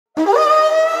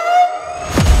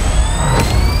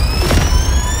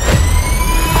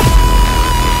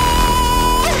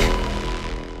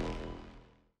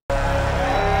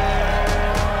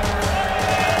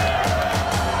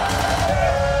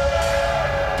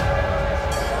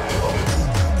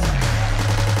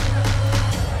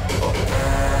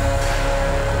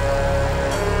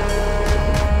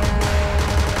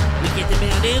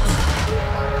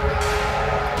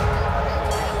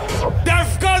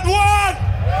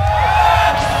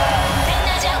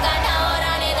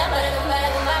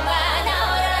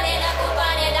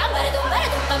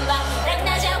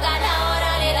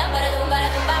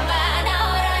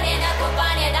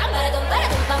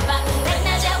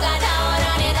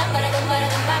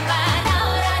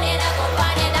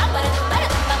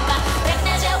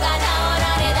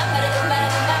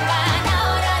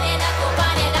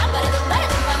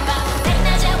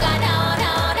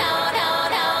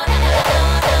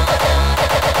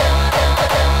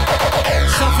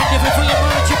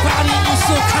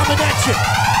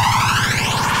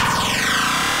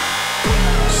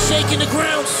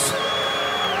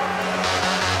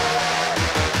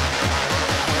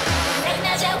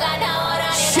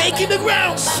shaking the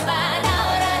grounds.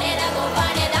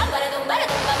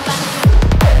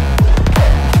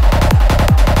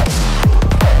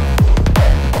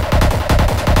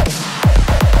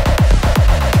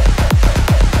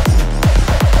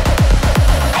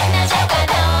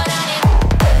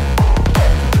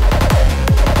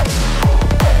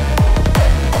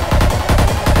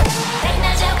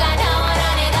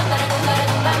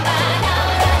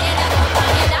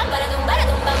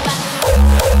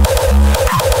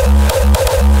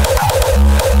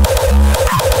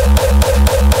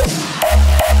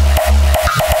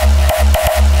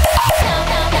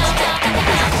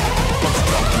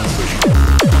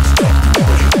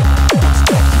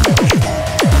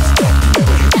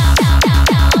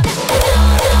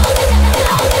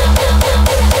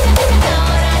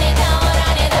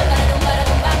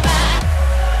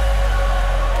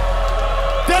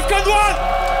 Defqon.1!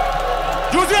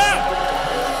 You there?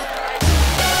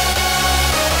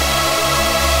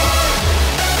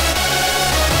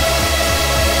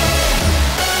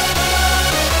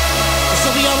 So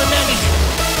we all remember,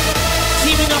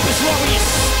 teaming up as warriors.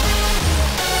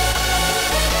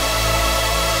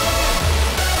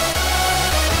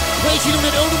 Raging on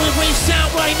an ultimate rave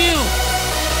sound right now.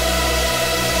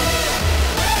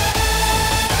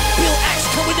 Billx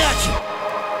coming at you.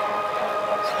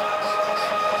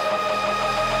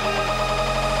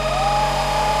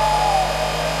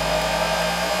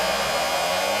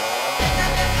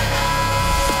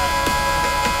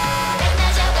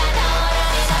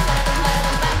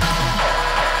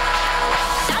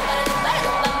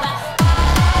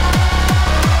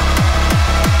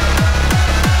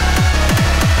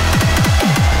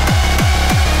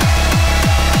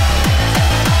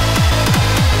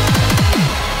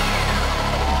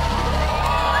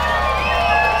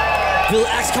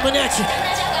 Billx coming at you.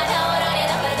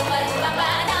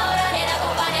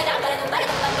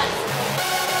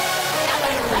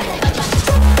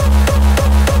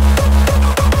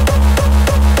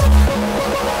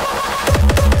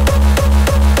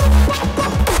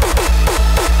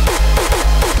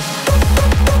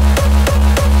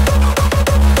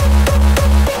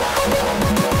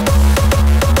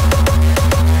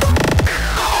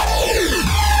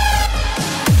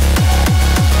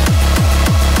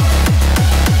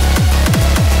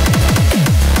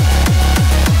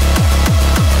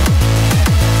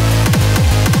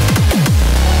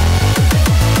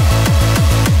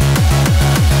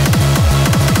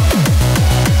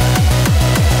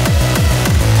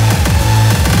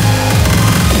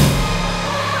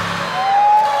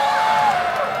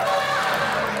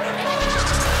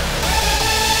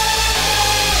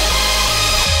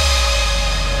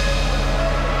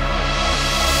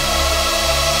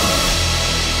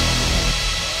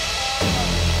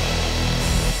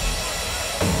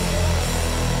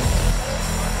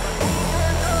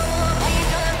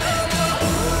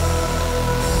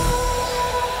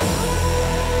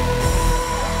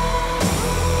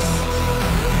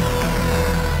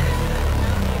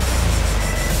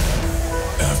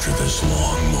 After this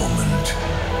long moment,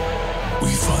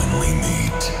 we finally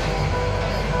meet.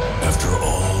 After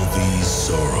all these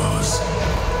sorrows,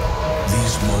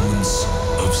 these moments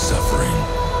of suffering,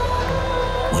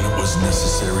 when it was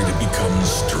necessary to become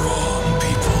strong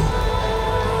people,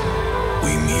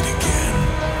 we meet again.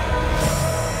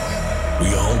 We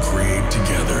all create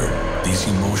together these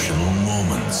emotional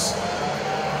moments.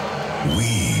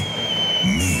 We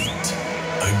meet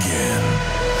again.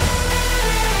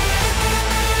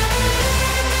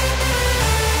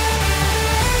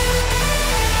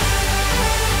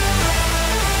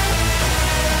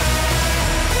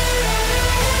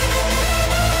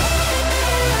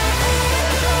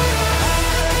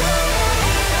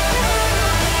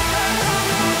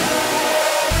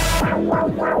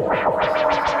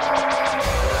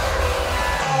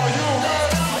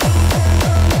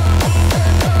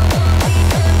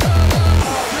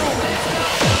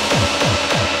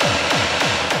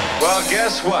 Well,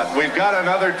 guess what? We've got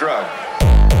another drug.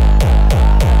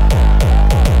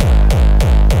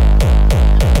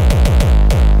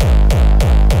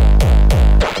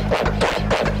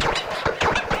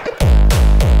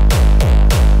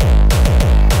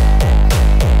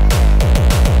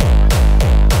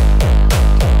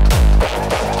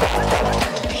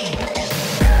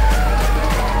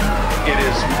 It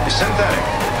is synthetic,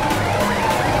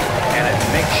 and it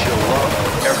makes you love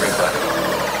everybody.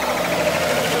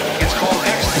 It's called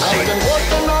ecstasy. I've been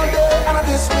working all day and I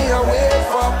just me away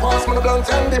for pass me the blunt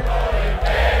and the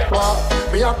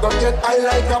me have to get high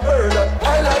like a bird,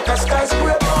 high like a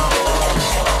skyscraper.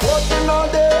 Working all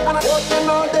day and I working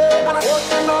all day and I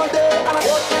working all day and I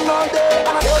working all day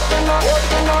and I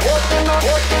working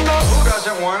all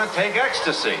gonna take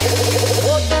ecstasy.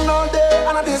 Working all day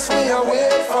and this me I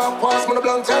wait for. Pass me the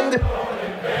blunt and the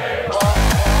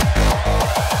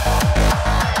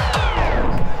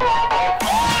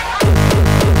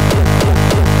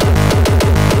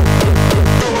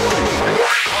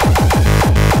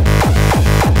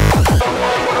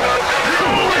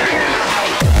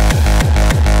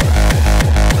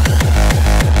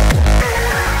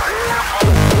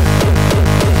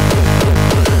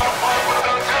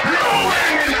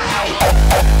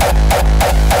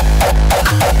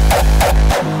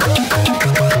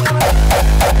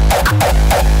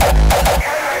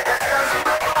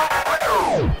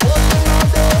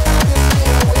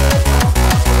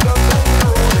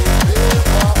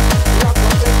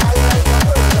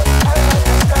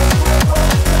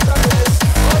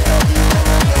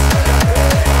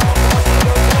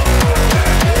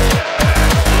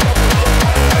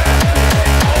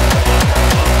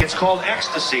Called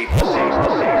ecstasy.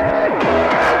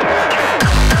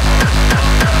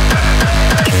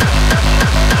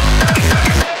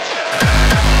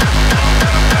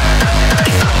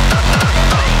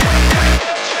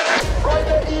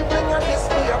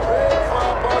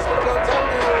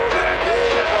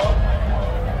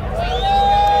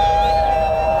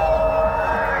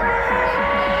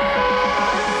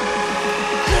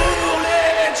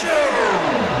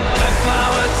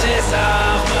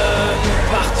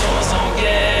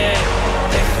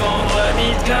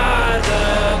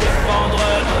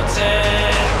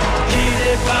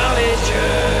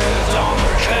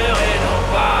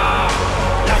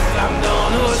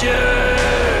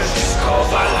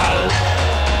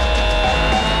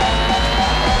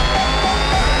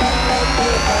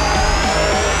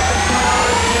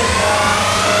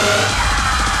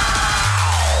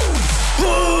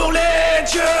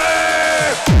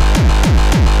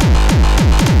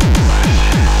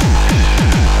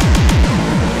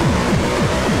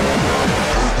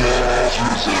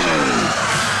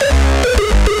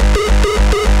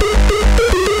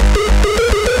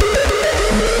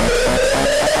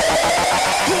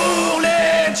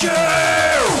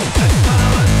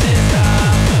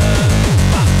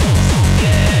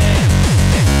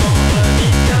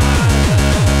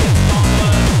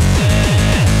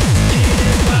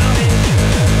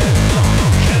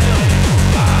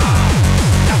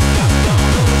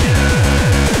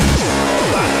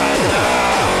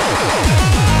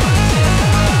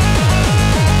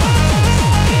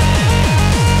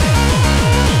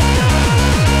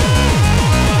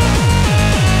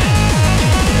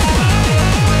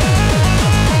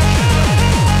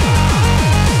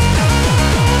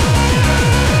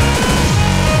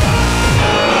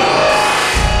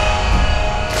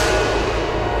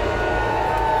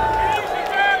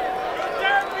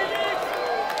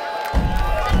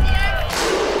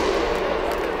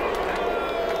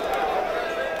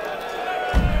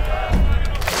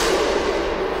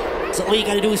 So all you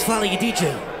gotta do is follow your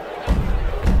DJ.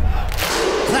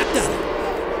 Clap that.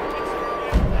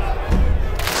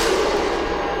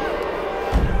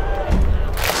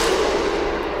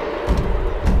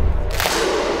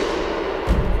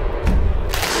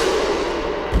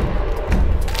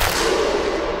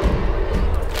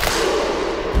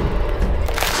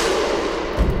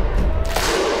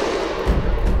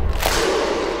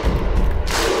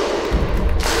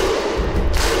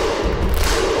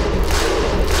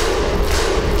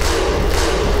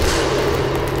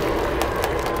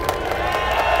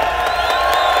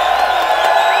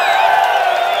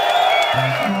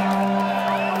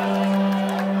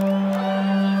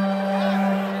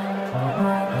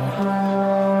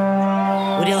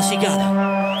 What else you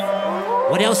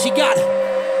got? What else you got?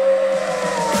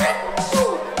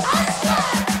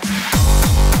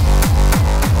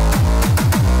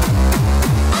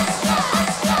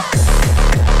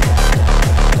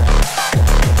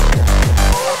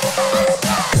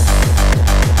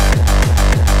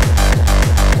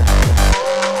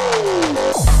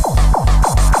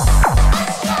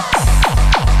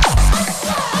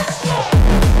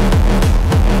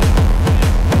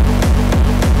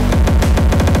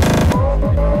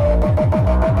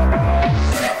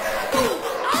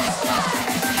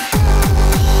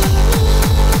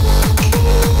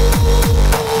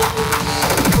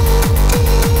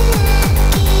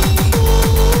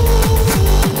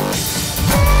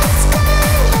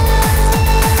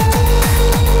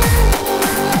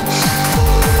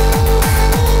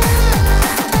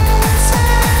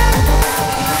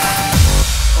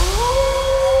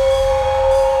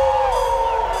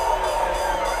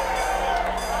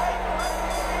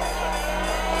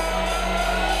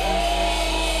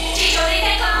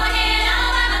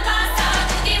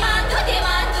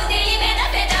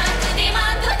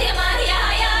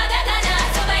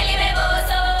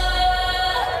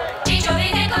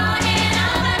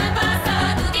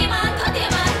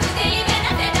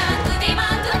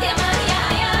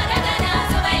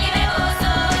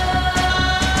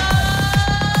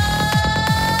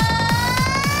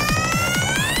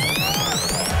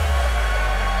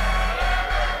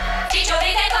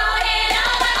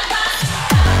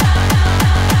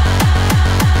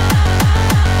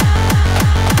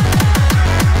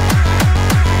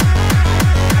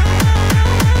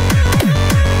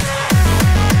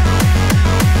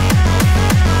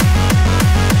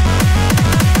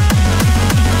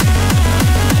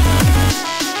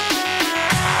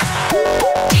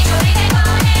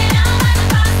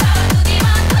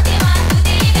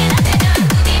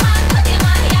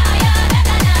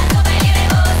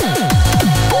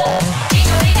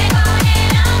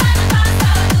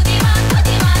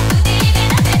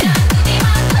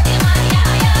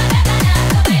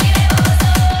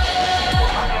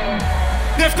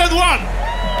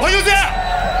 Are you there?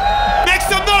 Make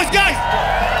some noise, guys!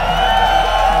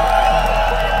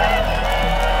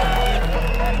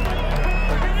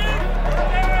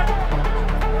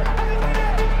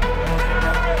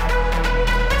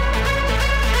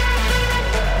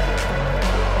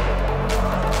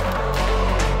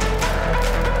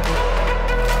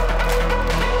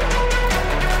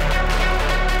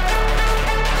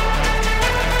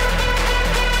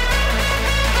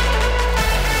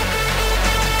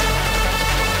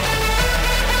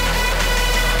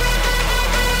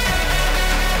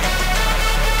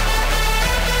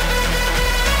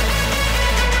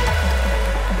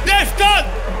 Defqon!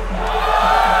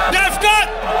 Defqon!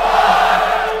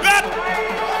 Rap!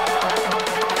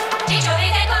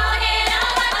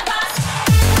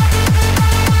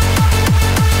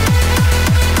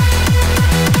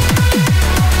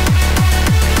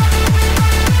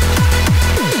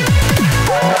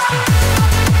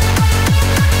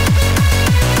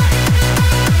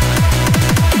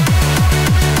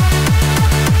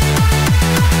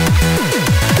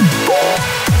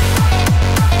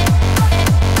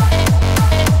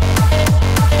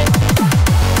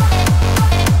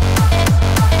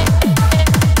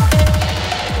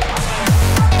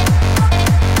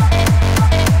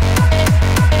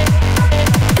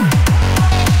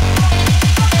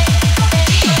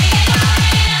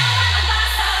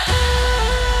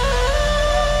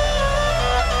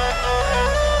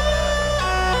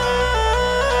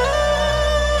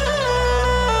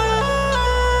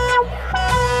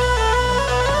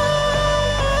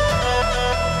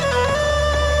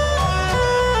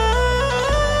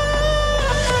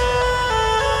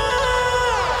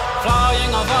 Flying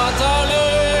a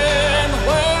battalion,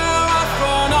 we're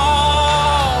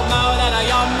astronaut. Now that I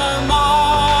am a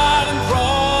man and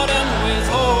broaden with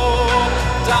hope,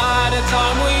 that the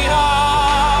time we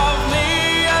have,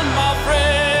 me and my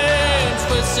friends,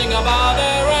 we'll sing about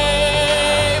the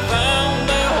rave and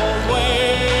the whole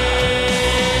way.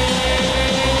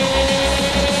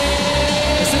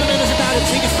 The Cinnamon is about to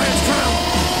take his friend's crown.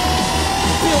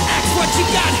 Billx, what you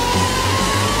got?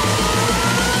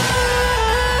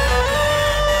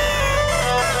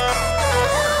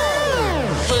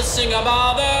 We'll sing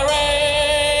about the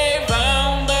rave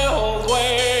and the whole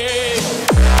way.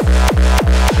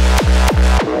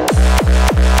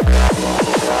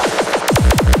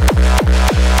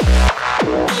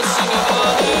 We'll sing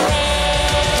about the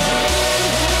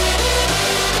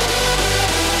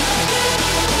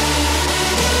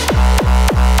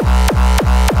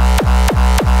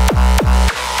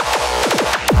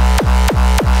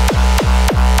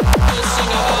We'll sing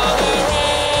about the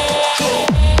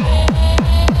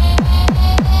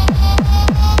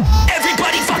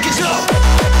Everybody fucking jump!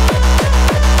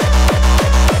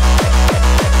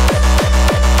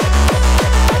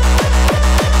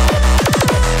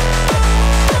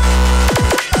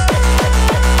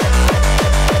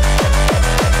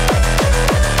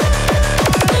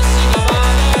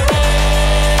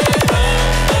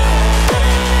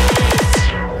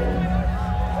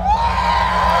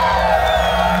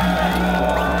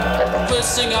 We'll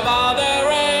sing about the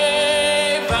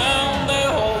rave and the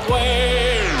whole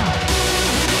way.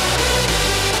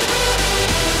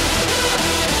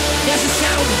 That's the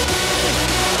sound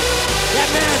that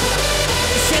man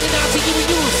is sending out to you and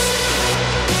yours.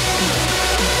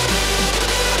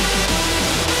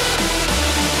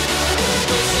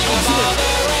 We'll sing about the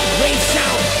Rave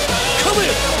sound. Come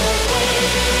here.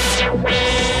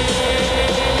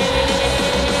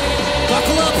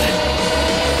 Buckle up.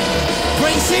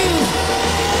 Brace in.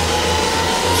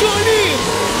 Join in.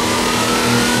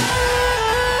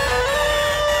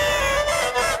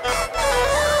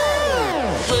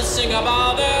 We'll sing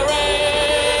about the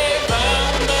rave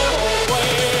and the whole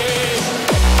way.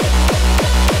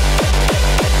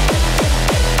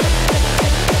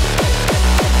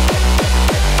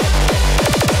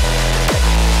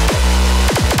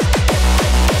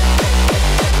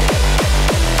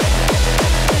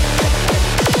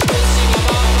 We'll sing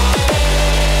about the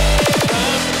rave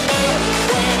and the whole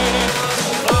way.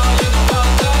 Flying a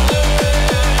battalion,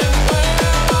 we're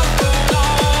astronaut.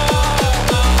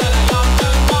 Now that I am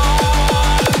the man,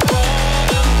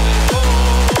 broaden with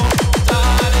hope.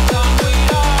 That the time we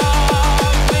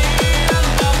have, me and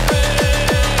my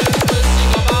friends, we'll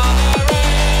sing about the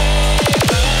rave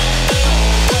and the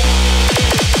whole way.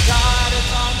 That the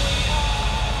time we have.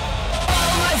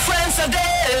 All my friends are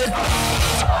dead.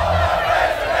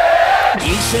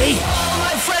 You say? All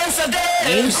my friends are dead.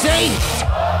 You say?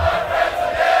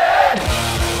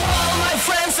 All my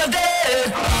friends are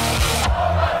dead.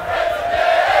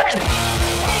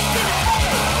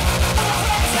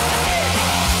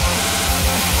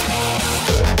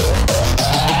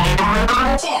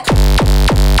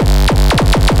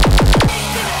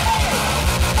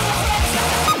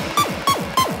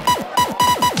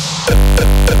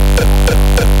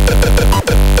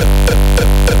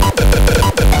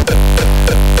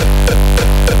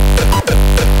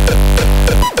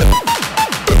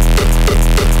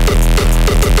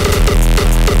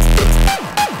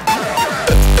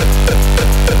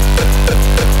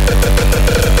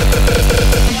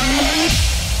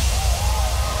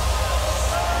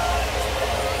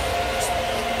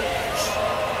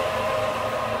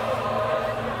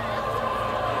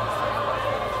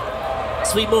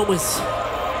 Sweet moments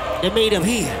they're made up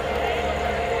here.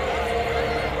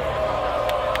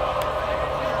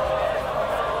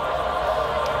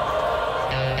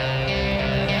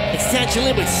 Extend your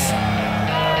limits.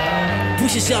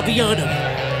 Push yourself beyond them.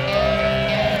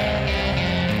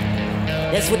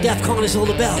 That's what Defqon is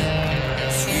all about.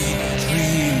 Sweet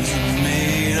dreams are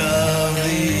made of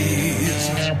these.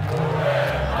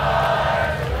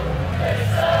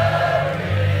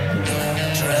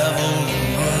 Travel the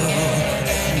world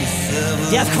in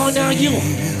 7 Defqon.1.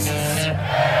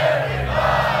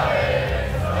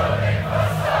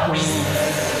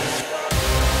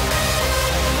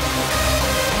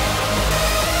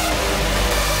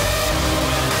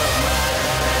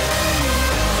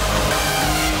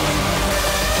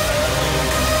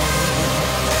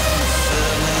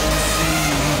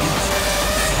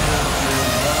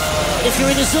 If you're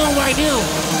in the zone right now,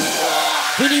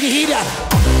 we need to heat up.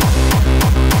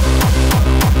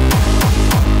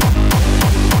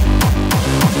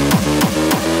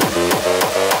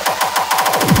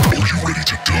 Are you ready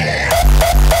to die?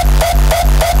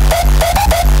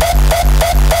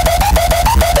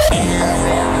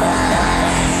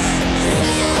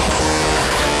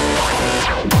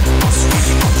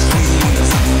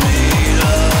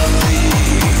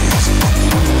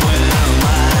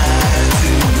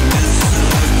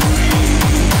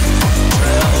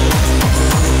 Travel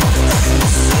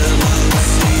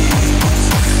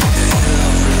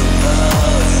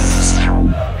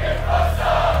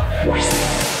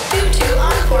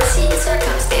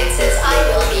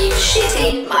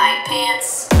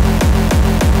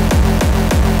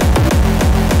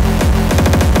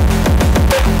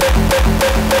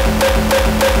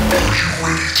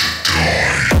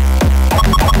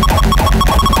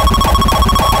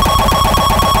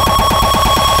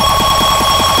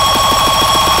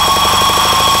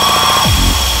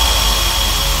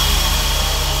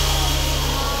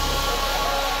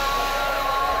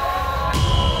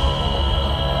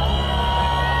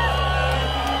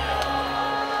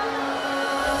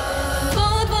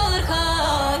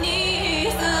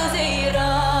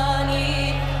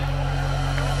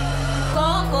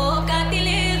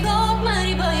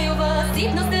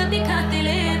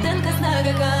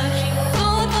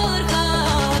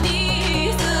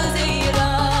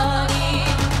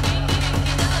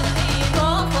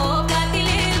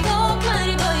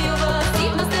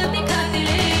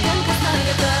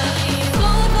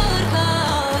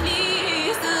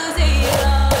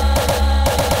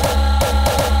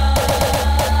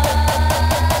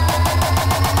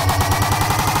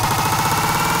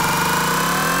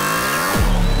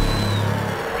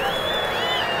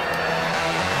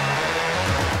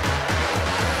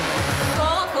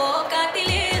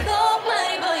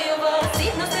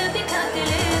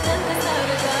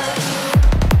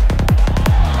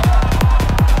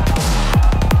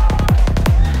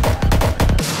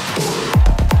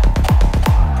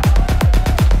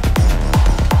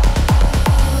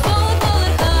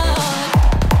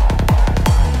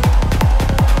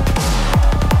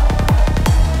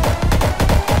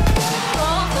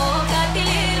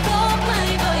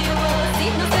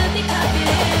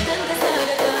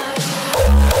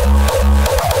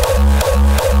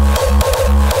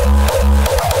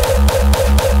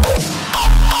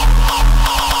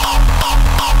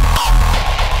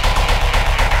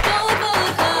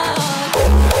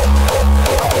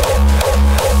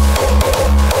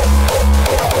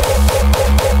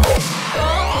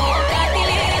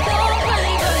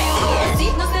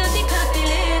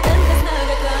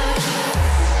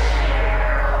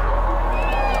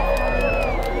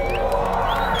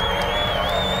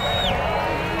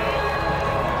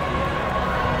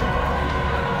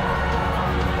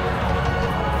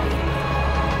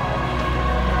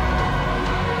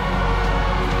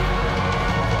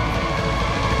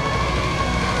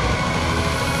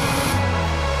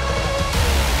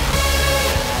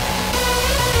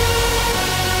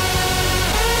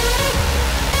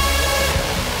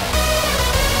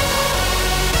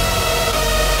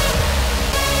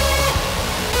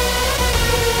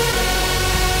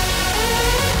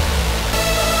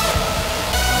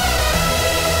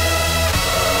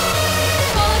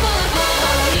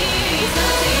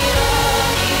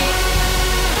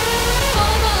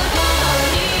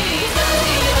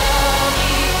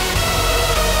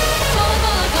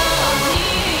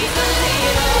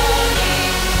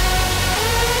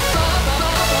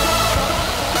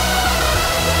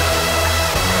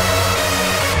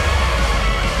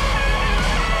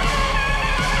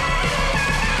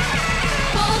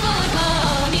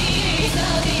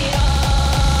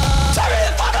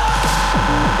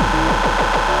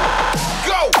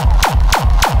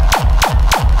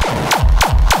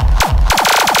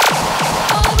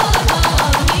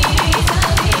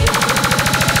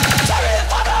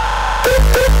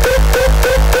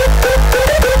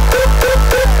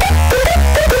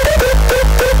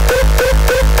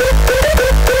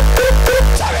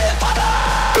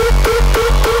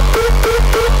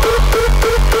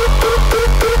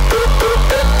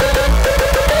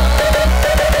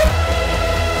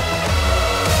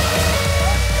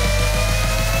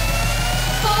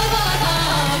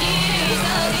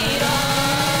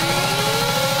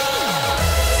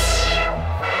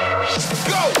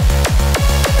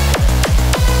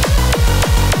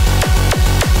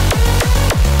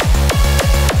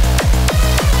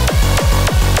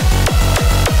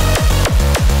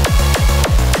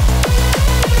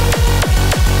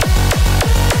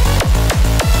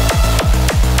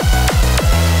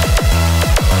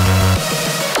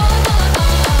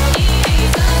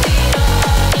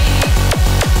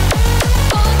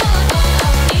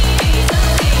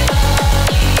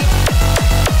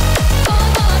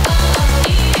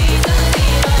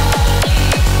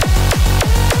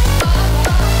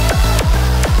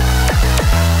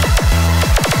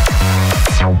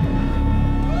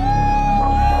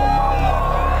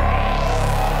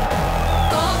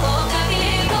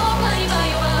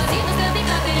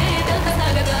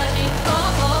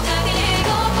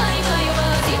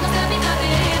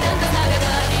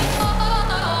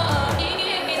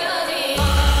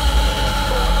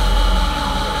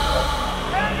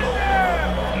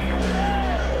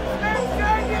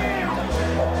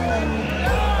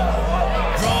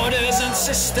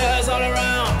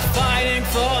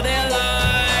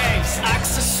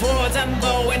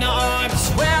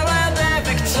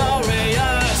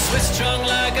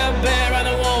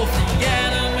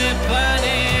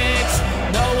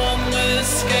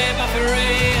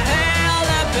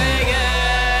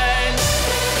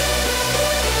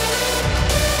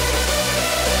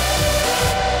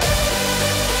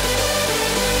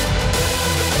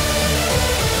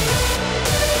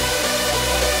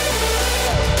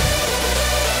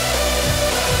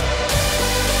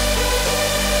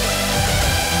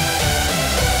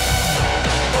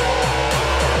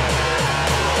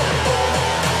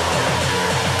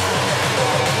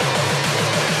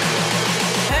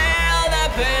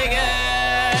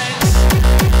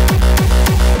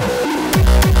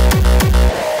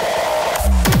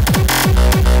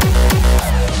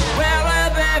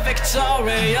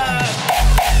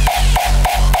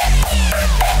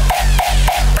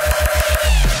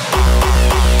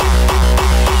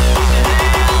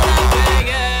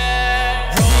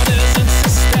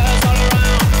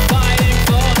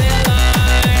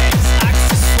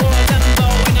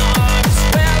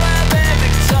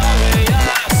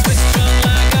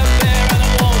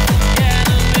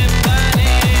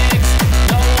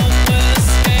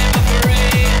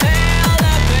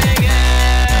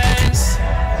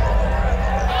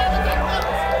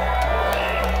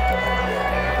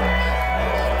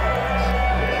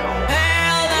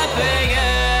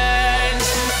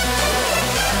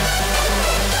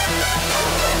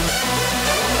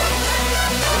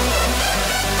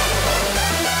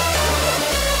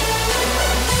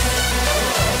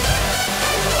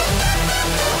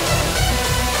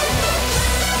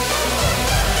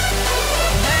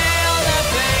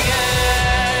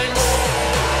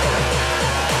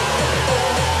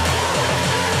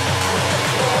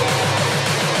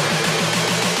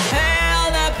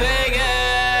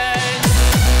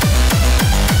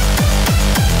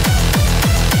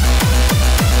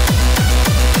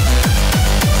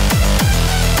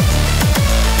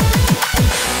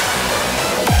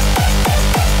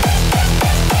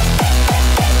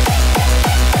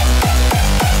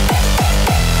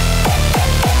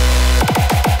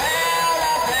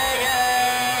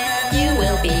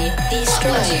Party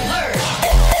destroyed.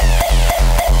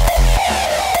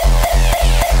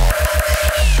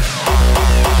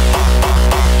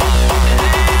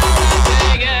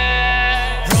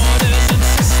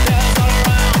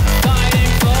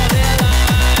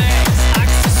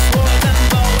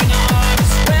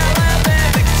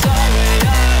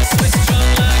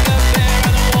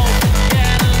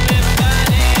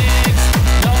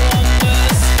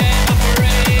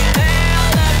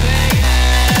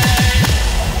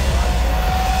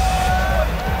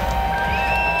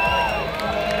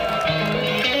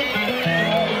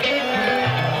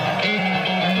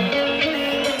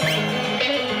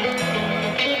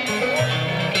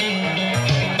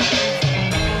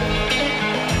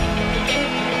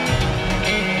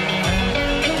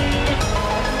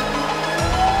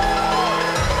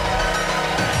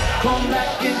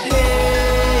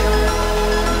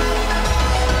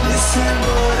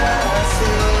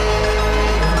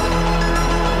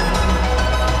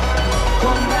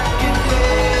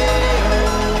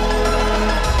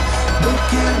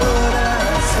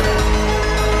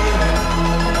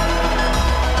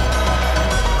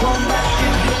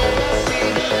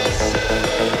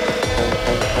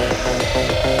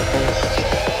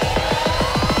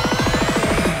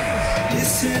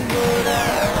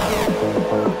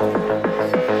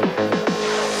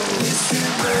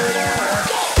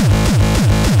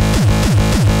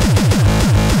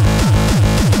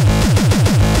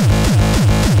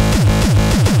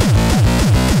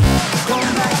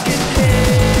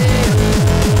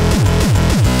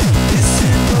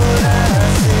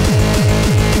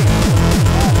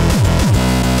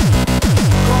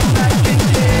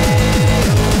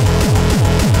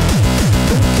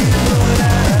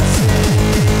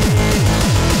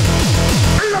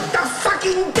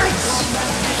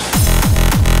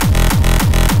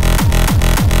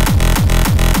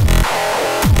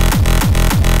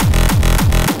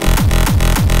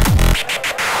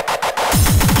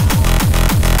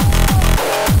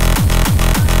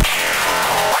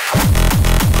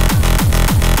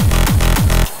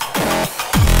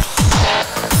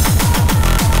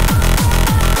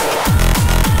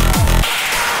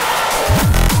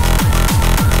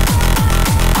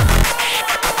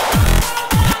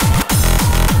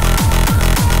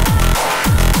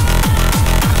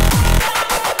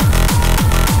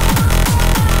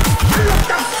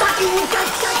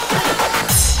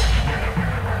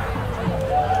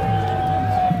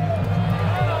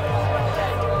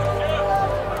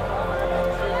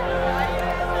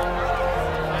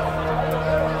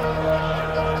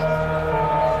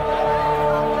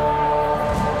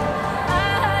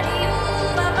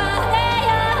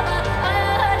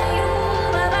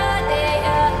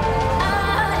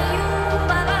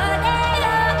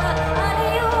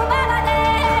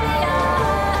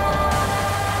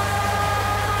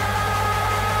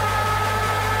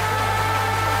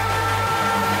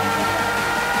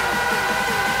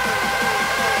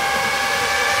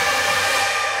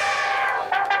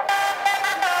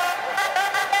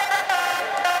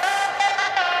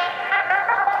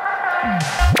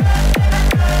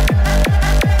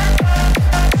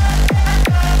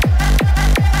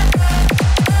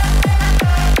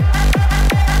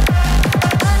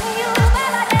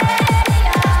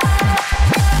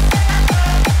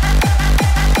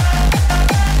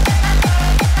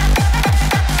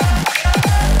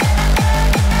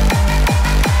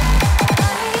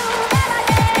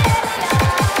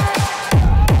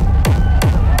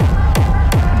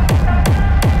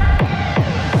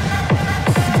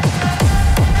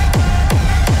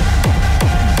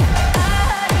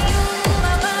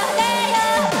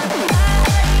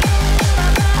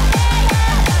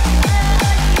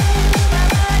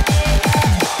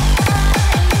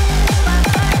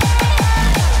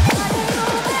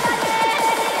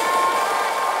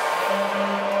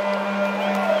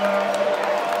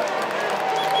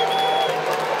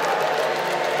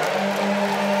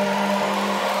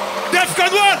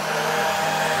 Defqon.1!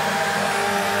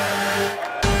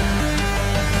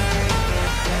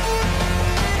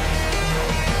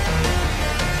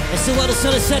 Let's see what the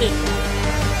sun is setting.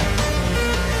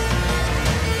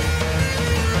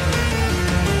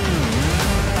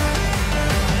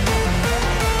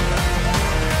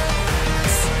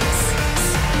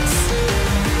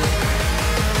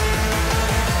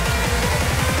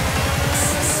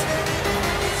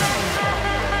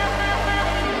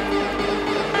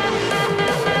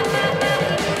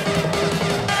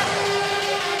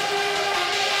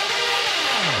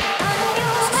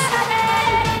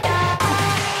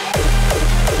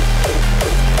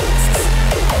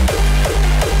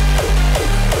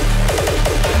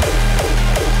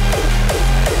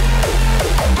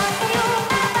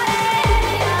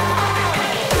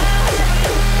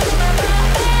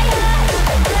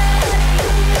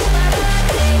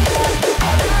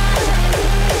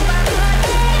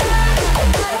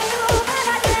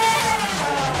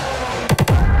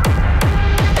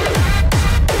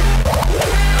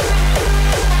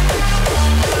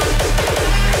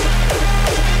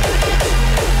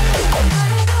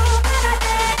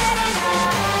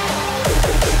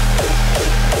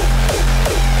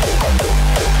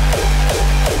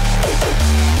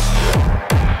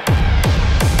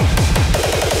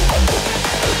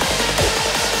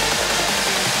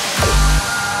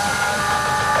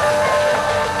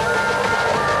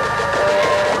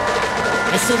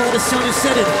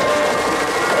 said it.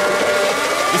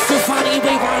 You're still finding your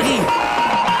way around here.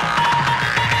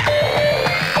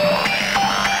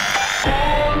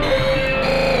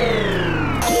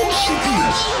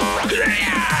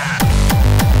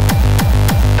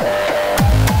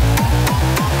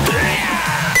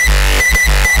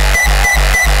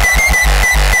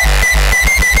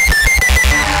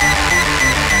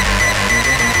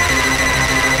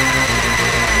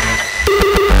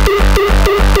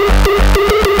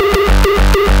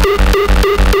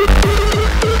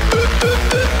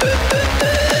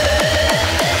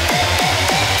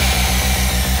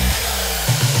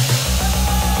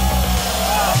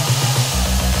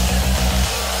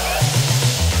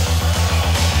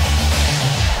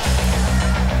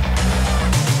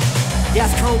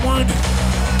 Defqon.1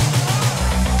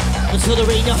 until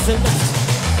there ain't nothing left.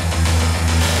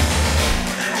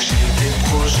 J'ai des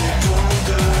projets dont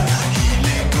deux,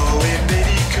 illégaux et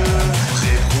belliqueux,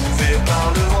 réprouvés par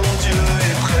le bon Dieu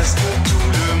et presque tout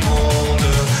le monde.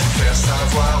 Faire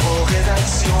savoir aux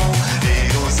rédactions et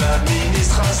aux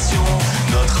administrations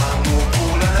notre amour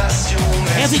pour la nation.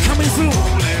 Heavy coming through.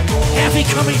 Heavy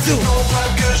coming through. Non pas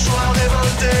que je sois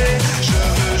révolté, je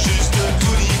veux juste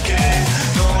tout niquer.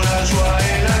 Dans la joie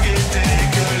et la gaieté,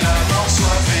 que la mort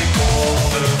soit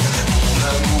féconde. Mon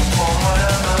amour, prends-moi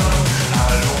la main.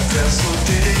 Allons faire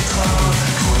sauter les trains,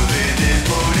 crever des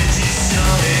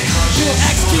politiciens et Yo, cracher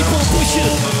X, keep on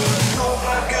pushing. non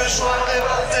pas que je sois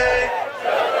révolté,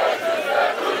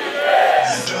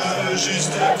 je veux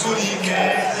juste tout niquer,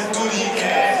 tout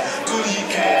niquer, tout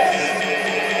niquer.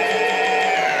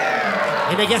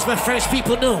 And I guess my French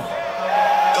people know.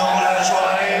 Dans la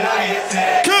joie et la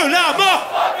gaieté. Que la mort.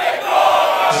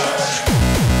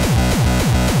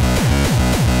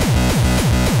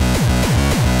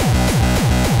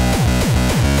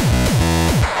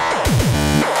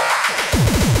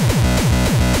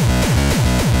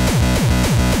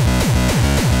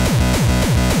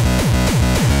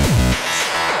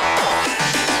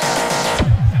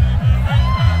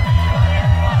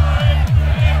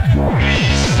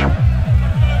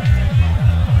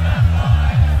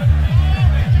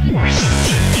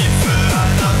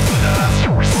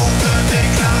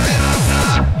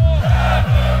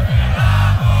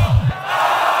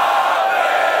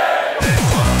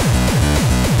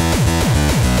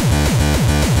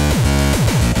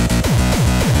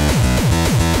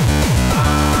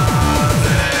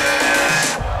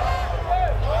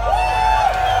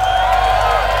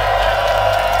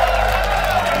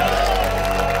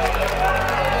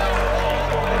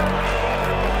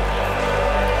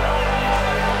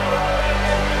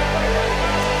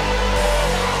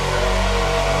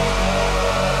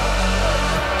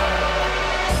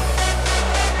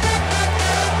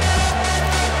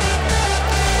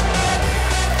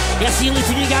 That's the only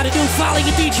thing you gotta do. Follow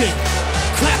your DJ.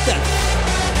 Clap that.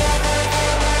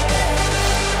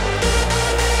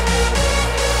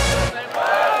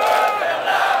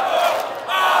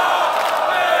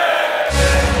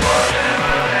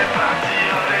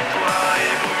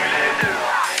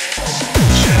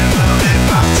 J'aimerais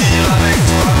partir avec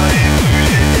toi et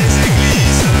brûler des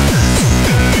églises, tous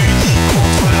deux unis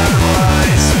contre la loi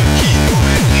et ceux qui nous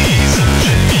méprisent.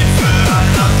 J'ai mis feu à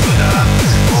Notre-Dame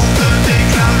pour te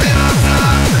déclarer ma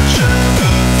flamme. Je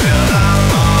veux faire la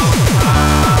mort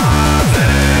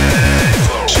avec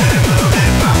toi.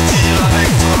 J'aimerais partir avec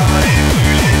toi et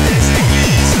brûler des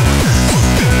églises, tous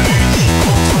deux unis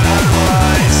contre la loi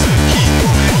et ceux qui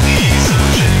nous méprisent.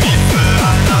 J'ai mis feu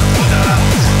à Notre-Dame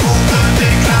pour te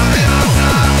déclarer ma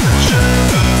flamme. Je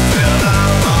veux faire la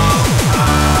mort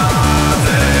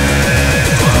avec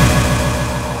toi.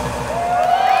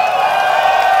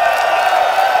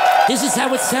 This is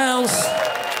how it sounds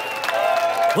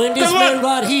when this Come on. man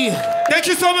right here Thank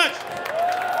you so much.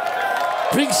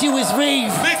 brings you his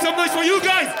rave. Make some noise for you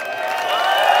guys.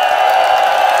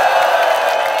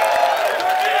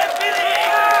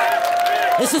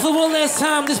 This is for one last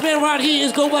time. This man right here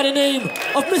is go by the name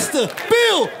of Mr.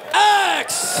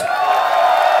 Billx.